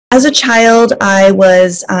As a child, I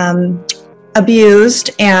was abused,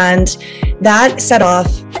 and that set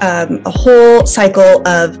off a whole cycle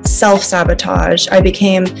of self-sabotage. I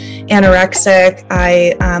became anorexic.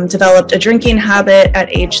 I developed a drinking habit at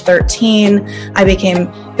age 13. I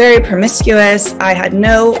became very promiscuous. I had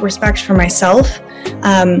no respect for myself.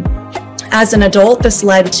 As an adult, this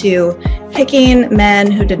led to picking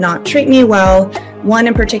men who did not treat me well. One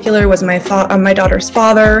in particular was my daughter's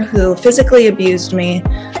father, who physically abused me.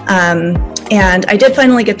 And I did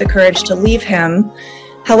finally get the courage to leave him.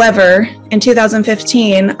 However, in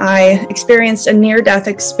 2015, I experienced a near-death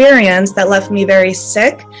experience that left me very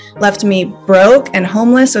sick, left me broke and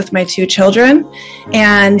homeless with my 2 children.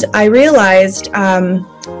 And I realized,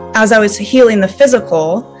 as I was healing the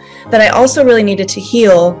physical, that I also really needed to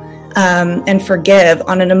heal and forgive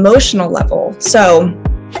on an emotional level. So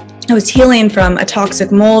I was healing from a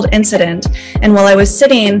toxic mold incident, and while I was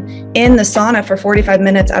sitting in the sauna for 45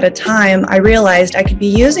 minutes at a time, I realized I could be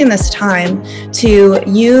using this time to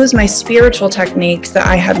use my spiritual techniques that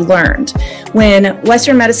I had learned. When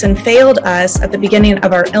Western medicine failed us at the beginning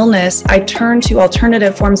of our illness, I turned to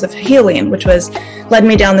alternative forms of healing, which led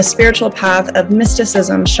me down the spiritual path of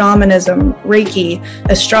mysticism, shamanism, Reiki,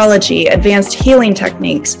 astrology, advanced healing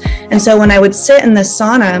techniques. And so when I would sit in the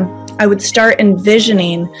sauna, I would start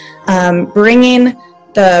envisioning bringing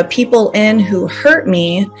the people in who hurt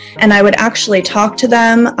me, and I would actually talk to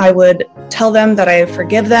them. I would tell them that I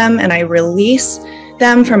forgive them and I release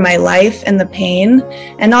them from my life and the pain.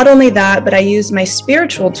 And not only that, but I use my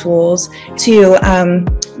spiritual tools to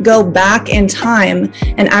go back in time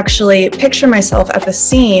and actually picture myself at the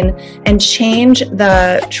scene and change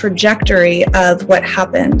the trajectory of what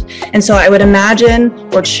happened. And so I would imagine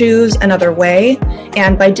or choose another way.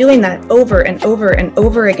 And by doing that over and over and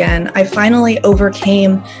over again, I finally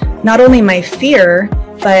overcame not only my fear,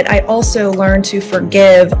 but I also learned to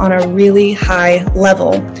forgive on a really high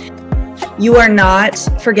level. You are not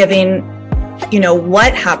forgiving,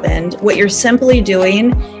 what happened. What you're simply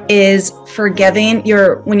doing is forgiving.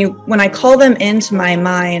 When I call them into my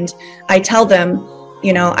mind, I tell them,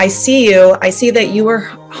 I see you. I see that you were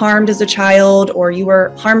harmed as a child or you were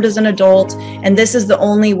harmed as an adult, and this is the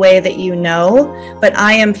only way that you know. But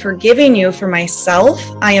I am forgiving you for myself.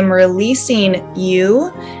 I am releasing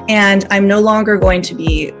you, and I'm no longer going to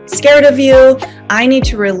be scared of you. I need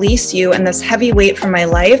to release you and this heavy weight from my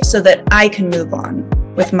life so that I can move on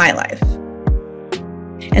with my life.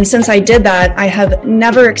 And since I did that, I have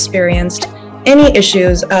never experienced any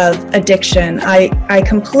issues of addiction. I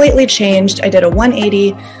completely changed. I did a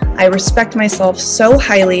 180. I respect myself so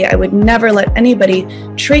highly. I would never let anybody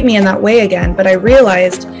treat me in that way again. But I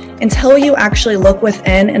realized until you actually look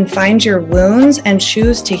within and find your wounds and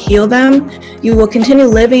choose to heal them, you will continue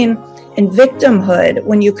living in victimhood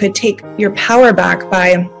when you could take your power back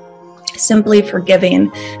by simply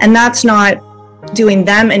forgiving. And that's not doing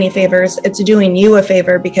them any favors, it's doing you a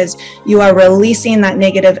favor, because you are releasing that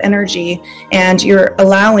negative energy and you're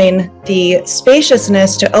allowing the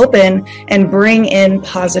spaciousness to open and bring in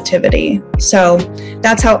positivity. So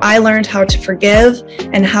that's how I learned how to forgive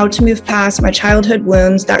and how to move past my childhood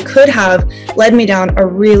wounds that could have led me down a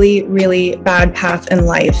really, really bad path in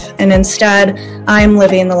life. And instead, I'm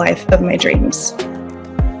living the life of my dreams.